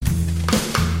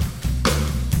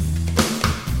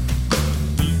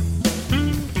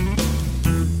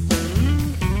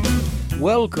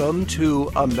Welcome to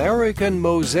American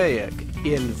Mosaic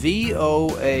in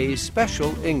VOA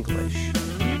Special English.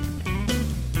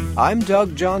 I'm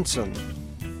Doug Johnson.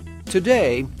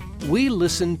 Today, we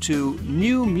listen to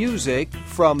new music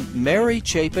from Mary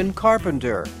Chapin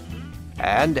Carpenter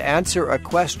and answer a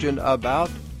question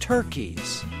about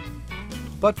turkeys.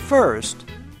 But first,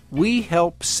 we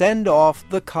help send off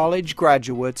the college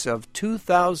graduates of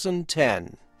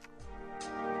 2010.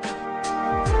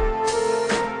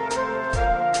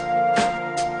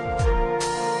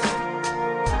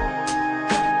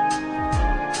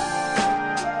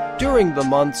 During the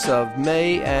months of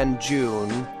May and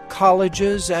June,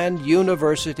 colleges and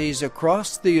universities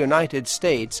across the United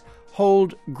States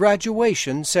hold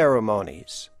graduation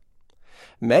ceremonies.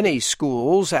 Many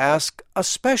schools ask a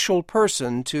special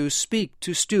person to speak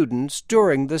to students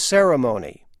during the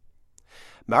ceremony.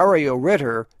 Mario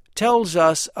Ritter tells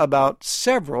us about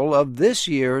several of this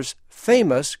year's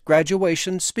famous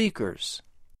graduation speakers.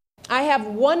 I have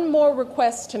one more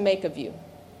request to make of you,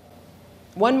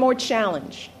 one more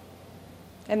challenge.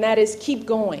 And that is keep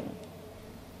going,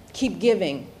 keep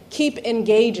giving, keep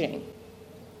engaging.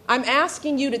 I'm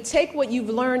asking you to take what you've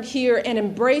learned here and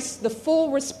embrace the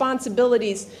full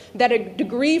responsibilities that a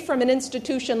degree from an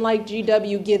institution like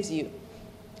GW gives you.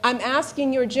 I'm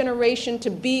asking your generation to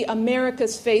be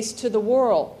America's face to the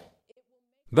world.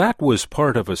 That was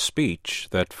part of a speech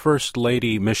that First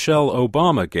Lady Michelle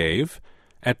Obama gave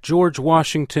at George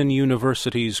Washington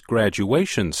University's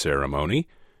graduation ceremony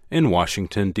in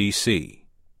Washington, D.C.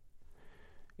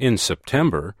 In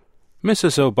September,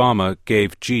 Mrs. Obama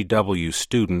gave GW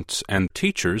students and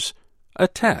teachers a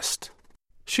test.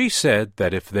 She said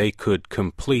that if they could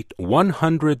complete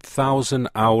 100,000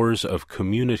 hours of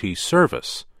community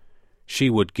service, she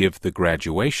would give the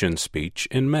graduation speech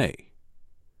in May.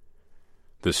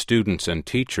 The students and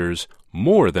teachers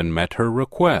more than met her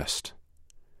request.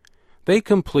 They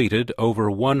completed over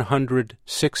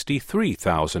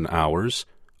 163,000 hours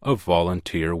of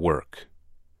volunteer work.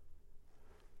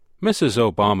 Mrs.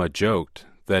 Obama joked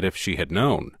that if she had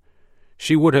known,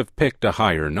 she would have picked a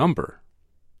higher number.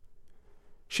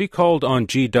 She called on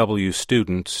GW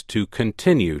students to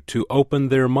continue to open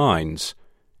their minds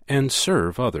and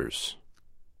serve others.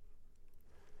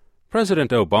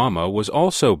 President Obama was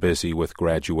also busy with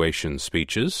graduation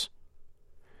speeches.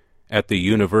 At the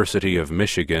University of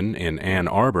Michigan in Ann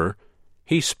Arbor,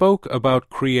 he spoke about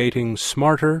creating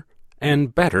smarter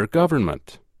and better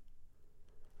government.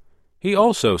 He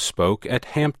also spoke at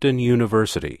Hampton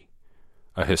University,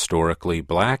 a historically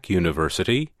black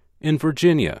university in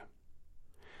Virginia.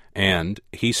 And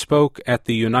he spoke at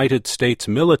the United States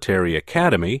Military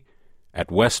Academy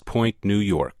at West Point, New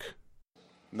York.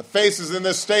 The faces in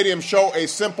this stadium show a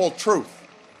simple truth.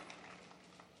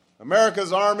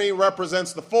 America's Army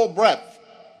represents the full breadth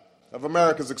of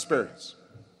America's experience.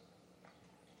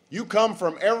 You come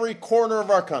from every corner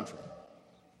of our country,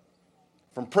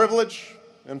 from privilege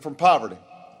and from poverty,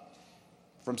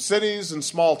 from cities and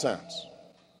small towns.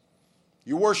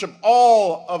 You worship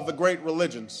all of the great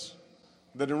religions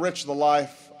that enrich the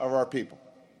life of our people.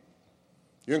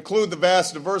 You include the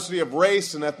vast diversity of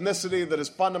race and ethnicity that is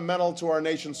fundamental to our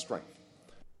nation's strength.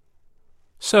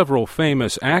 Several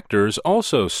famous actors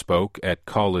also spoke at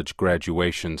college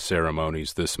graduation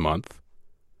ceremonies this month.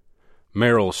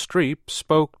 Meryl Streep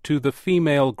spoke to the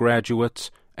female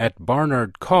graduates at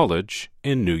Barnard College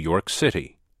in New York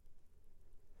City.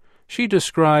 She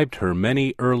described her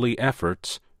many early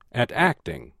efforts at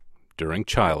acting during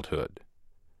childhood.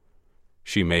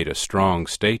 She made a strong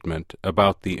statement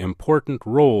about the important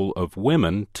role of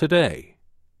women today.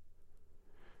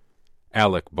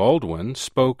 Alec Baldwin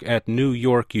spoke at New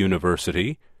York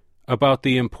University about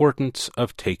the importance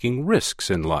of taking risks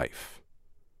in life.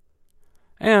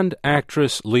 And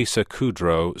actress Lisa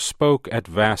Kudrow spoke at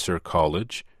Vassar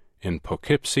College in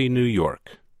Poughkeepsie, New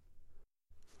York.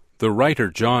 The writer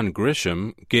John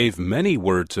Grisham gave many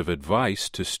words of advice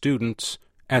to students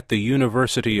at the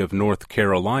University of North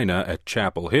Carolina at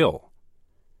Chapel Hill.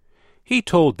 He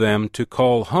told them to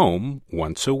call home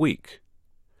once a week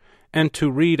and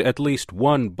to read at least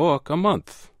one book a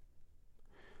month.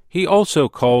 He also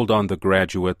called on the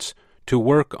graduates to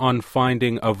work on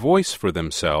finding a voice for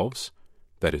themselves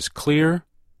that is clear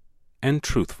and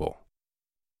truthful.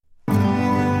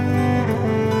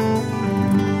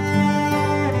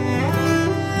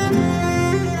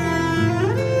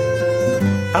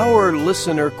 Our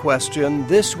listener question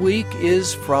this week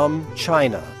is from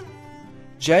China.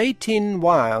 Jai Tin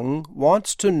Wang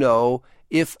wants to know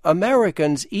if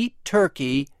Americans eat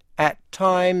turkey at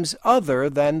times other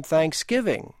than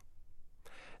Thanksgiving.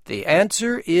 The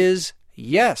answer is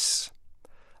yes.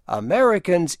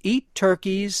 Americans eat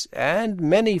turkeys and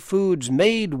many foods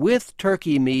made with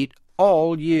turkey meat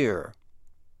all year.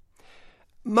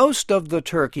 Most of the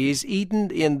turkeys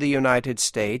eaten in the United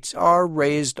States are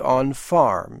raised on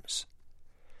farms.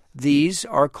 These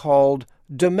are called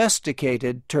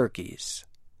domesticated turkeys.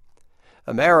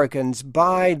 Americans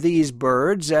buy these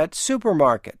birds at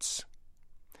supermarkets.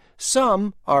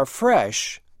 Some are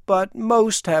fresh, but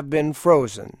most have been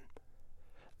frozen.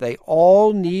 They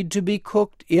all need to be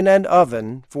cooked in an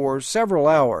oven for several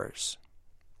hours.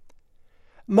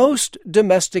 Most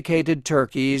domesticated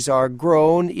turkeys are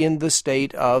grown in the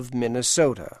state of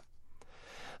Minnesota.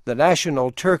 The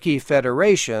National Turkey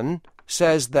Federation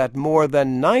says that more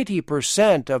than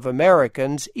 90% of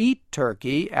Americans eat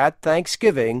turkey at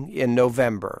Thanksgiving in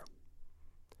November.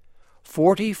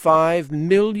 45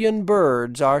 million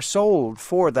birds are sold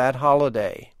for that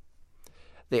holiday.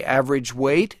 The average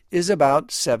weight is about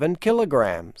 7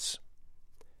 kilograms.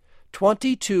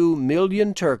 22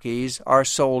 million turkeys are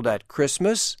sold at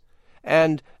Christmas,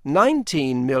 and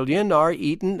 19 million are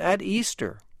eaten at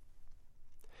Easter.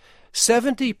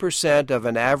 70% of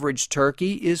an average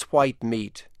turkey is white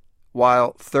meat,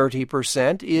 while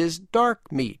 30% is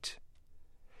dark meat.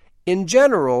 In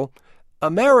general,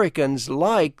 Americans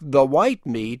like the white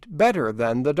meat better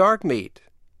than the dark meat.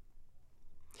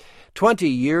 20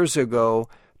 years ago,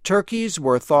 turkeys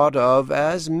were thought of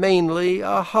as mainly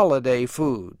a holiday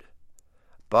food.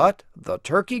 But the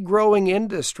turkey-growing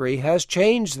industry has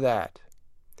changed that.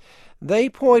 They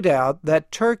point out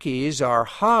that turkeys are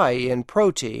high in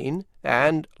protein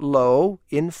and low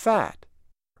in fat.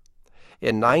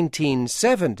 In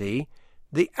 1970,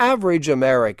 the average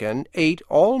American ate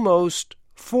almost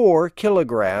 4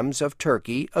 kilograms of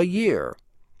turkey a year.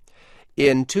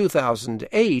 In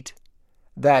 2008,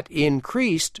 that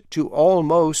increased to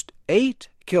almost 8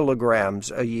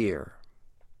 kilograms a year.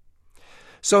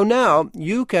 So now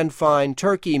you can find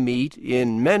turkey meat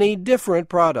in many different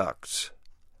products.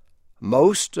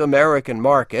 Most American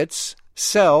markets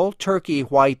sell turkey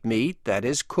white meat that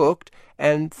is cooked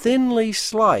and thinly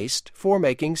sliced for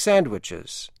making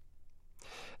sandwiches.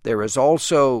 There is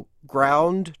also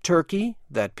ground turkey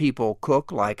that people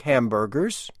cook like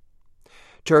hamburgers.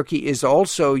 Turkey is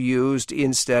also used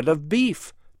instead of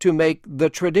beef to make the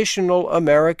traditional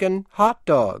American hot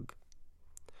dog.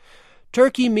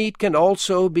 Turkey meat can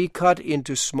also be cut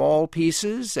into small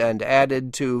pieces and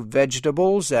added to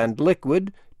vegetables and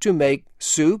liquid to make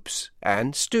soups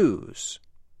and stews.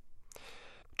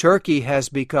 Turkey has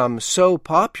become so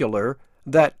popular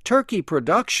that turkey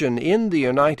production in the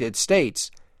United States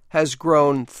has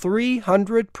grown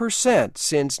 300%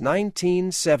 since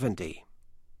 1970.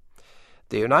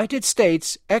 The United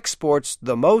States exports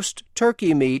the most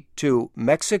turkey meat to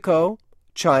Mexico,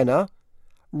 China,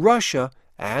 Russia,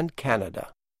 and Canada.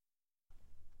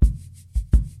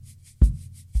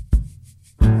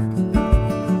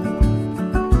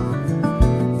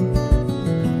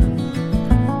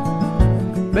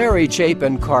 Mary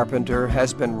Chapin Carpenter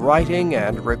has been writing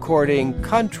and recording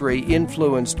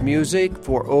country-influenced music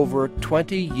for over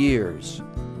 20 years.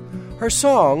 Her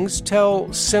songs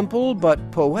tell simple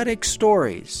but poetic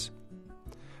stories.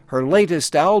 Her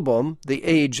latest album, The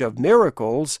Age of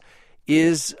Miracles,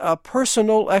 is a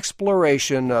personal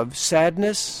exploration of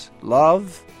sadness,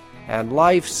 love, and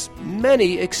life's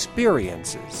many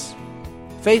experiences.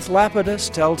 Faith Lapidus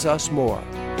tells us more.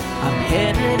 I'm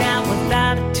headed out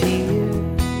without a tear.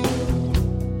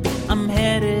 I'm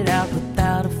headed out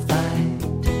without a fight.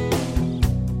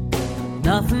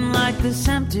 Nothing like this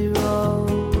empty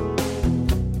road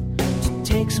to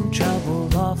take some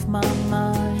trouble off my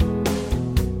mind.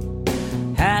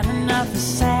 Had enough of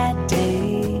sad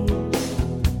days,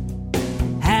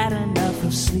 had enough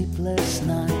of sleepless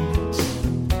nights.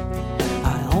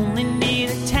 I only need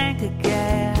a tank of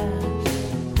gas.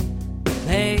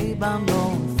 Babe, I'm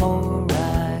going for a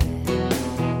ride.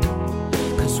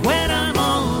 'Cause when I'm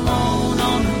all alone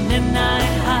on the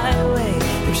midnight highway,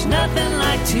 there's nothing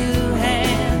like two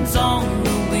hands on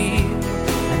the wheel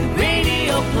and the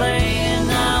radio playing,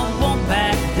 I won't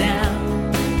back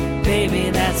down. Baby,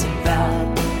 that's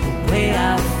about the way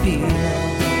I feel.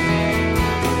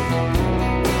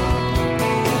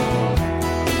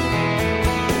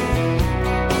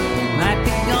 Might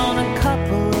be gone a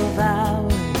couple of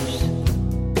hours,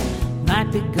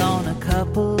 might be gone a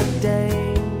couple of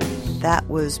days. That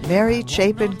was Mary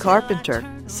Chapin Carpenter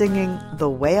singing The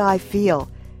Way I Feel.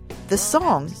 The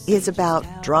song is about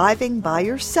driving by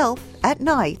yourself at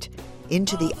night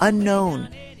into the unknown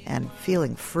and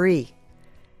feeling free.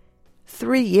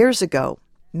 3 years ago,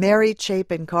 Mary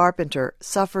Chapin Carpenter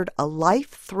suffered a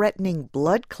life-threatening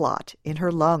blood clot in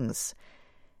her lungs.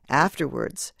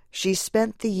 Afterwards, She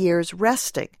spent the years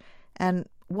resting and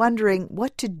wondering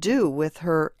what to do with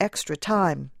her extra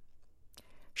time.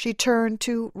 She turned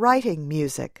to writing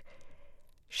music.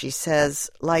 She says,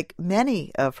 like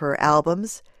many of her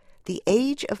albums, The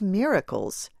Age of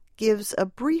Miracles gives a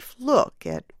brief look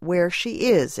at where she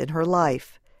is in her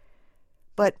life.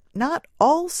 But not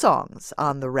all songs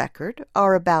on the record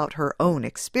are about her own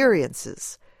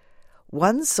experiences.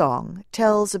 One song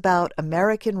tells about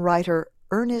American writer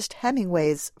Ernest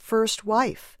Hemingway's first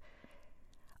wife.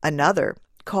 Another,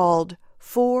 called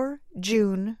 4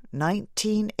 June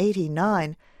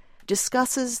 1989,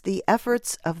 discusses the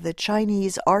efforts of the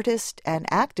Chinese artist and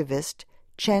activist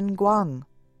Chen Guang.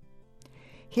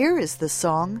 Here is the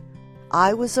song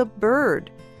I Was a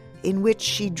Bird, in which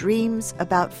she dreams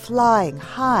about flying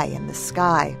high in the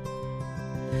sky.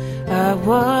 I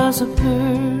was a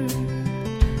bird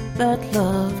that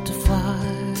loved to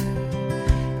fly,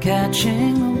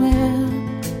 catching the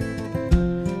wind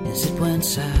as it went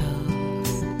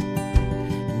south,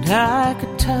 and I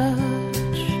could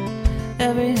touch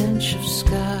every inch of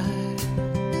sky,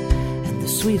 and the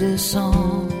sweetest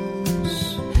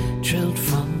songs trilled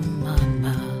from my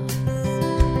mouth.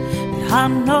 But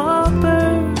I'm no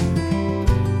bird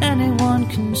anyone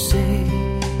can see.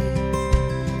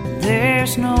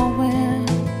 There's no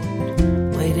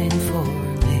wind waiting for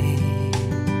me.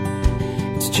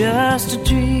 It's just a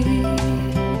dream,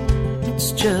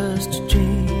 it's just a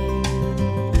dream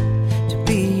to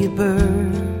be a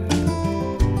bird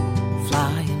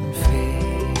flying free.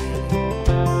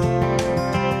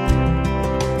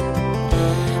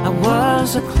 I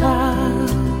was a cloud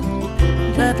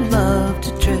that loved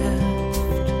to drift,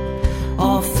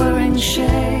 offering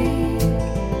shade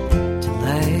to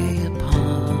lay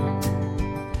upon.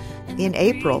 In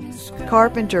April,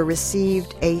 Carpenter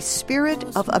received a Spirit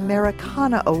of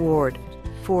Americana Award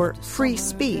for free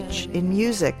speech in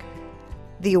music.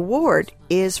 The award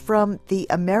is from the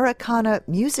Americana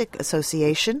Music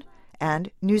Association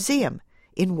and Museum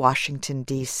in Washington,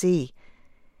 D.C.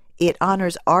 It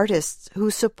honors artists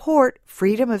who support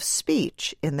freedom of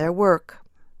speech in their work.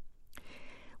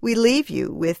 We leave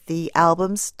you with the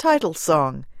album's title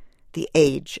song, The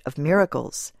Age of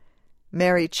Miracles.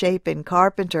 Mary Chapin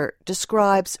Carpenter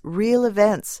describes real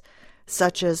events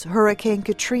such as Hurricane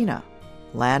Katrina,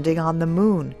 landing on the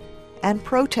moon, and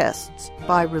protests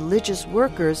by religious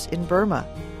workers in Burma.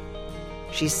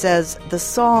 She says the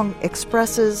song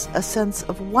expresses a sense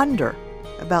of wonder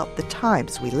about the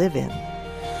times we live in.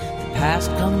 The past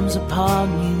comes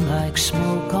upon you like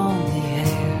smoke on the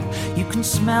air. You can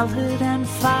smell it and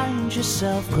find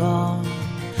yourself gone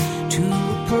to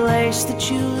a place that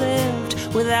you lived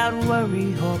without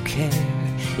worry or care.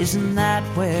 Isn't that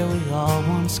where we all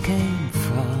once came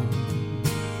from?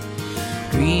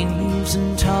 Green leaves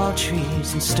and tall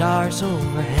trees and stars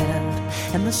overhead,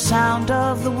 and the sound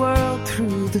of the world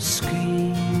through the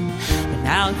screen. But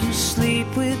now you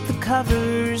sleep with the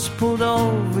covers pulled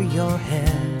over your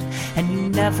head, and you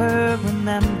never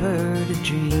remembered a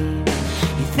dream.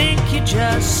 You think you're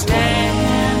just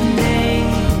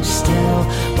standing still.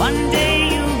 One day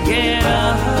you'll get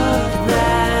up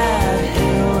that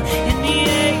hill. In the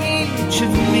age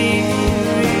of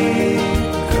miracles,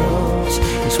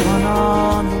 there's one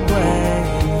on the way.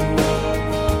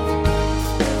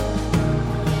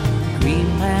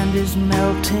 Greenland is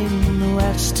melting, the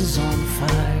west is on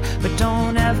fire, but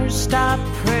don't ever stop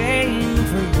praying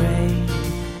for rain.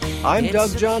 I'm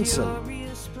Doug Johnson.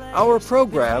 Our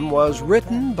program was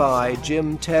written by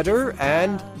Jim Tedder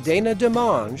and Dana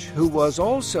DeMange, who was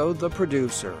also the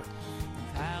producer.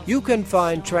 You can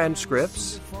find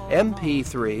transcripts,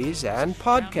 MP3s, and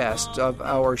podcasts of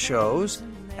our shows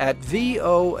at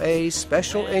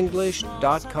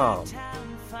voaspecialenglish.com.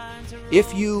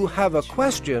 If you have a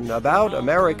question about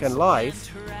American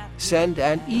life, send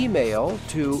an email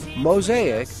to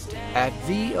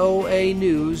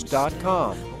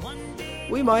mosaic@voanews.com.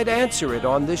 We might answer it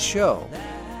on this show.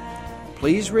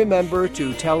 Please remember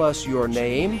to tell us your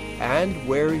name and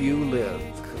where you live.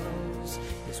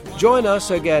 Join us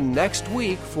again next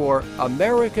week for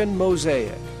American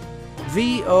Mosaic,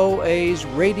 VOA's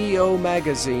radio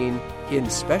magazine in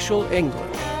special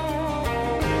English.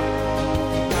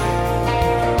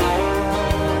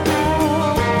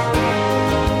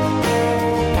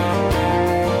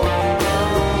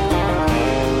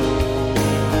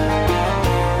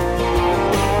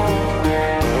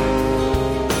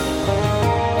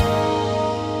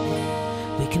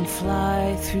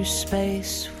 Through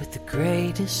space with the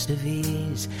greatest of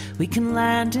ease. We can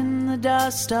land in the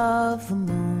dust of the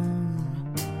moon.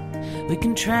 We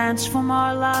can transform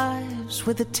our lives close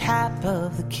with the tap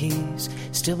of the keys.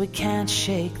 Still we can't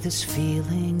shake this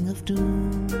feeling of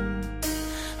doom.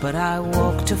 But I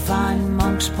woke to find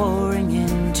monks pouring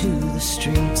into the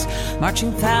streets,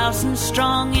 marching thousands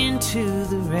strong into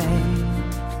the rain.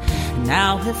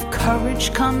 Now if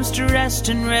courage comes to rest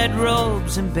in red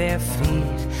robes and bare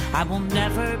feet, I will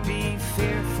never be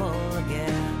fearful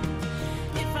again.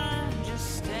 If I'm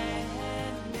just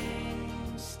standing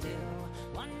still,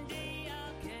 one day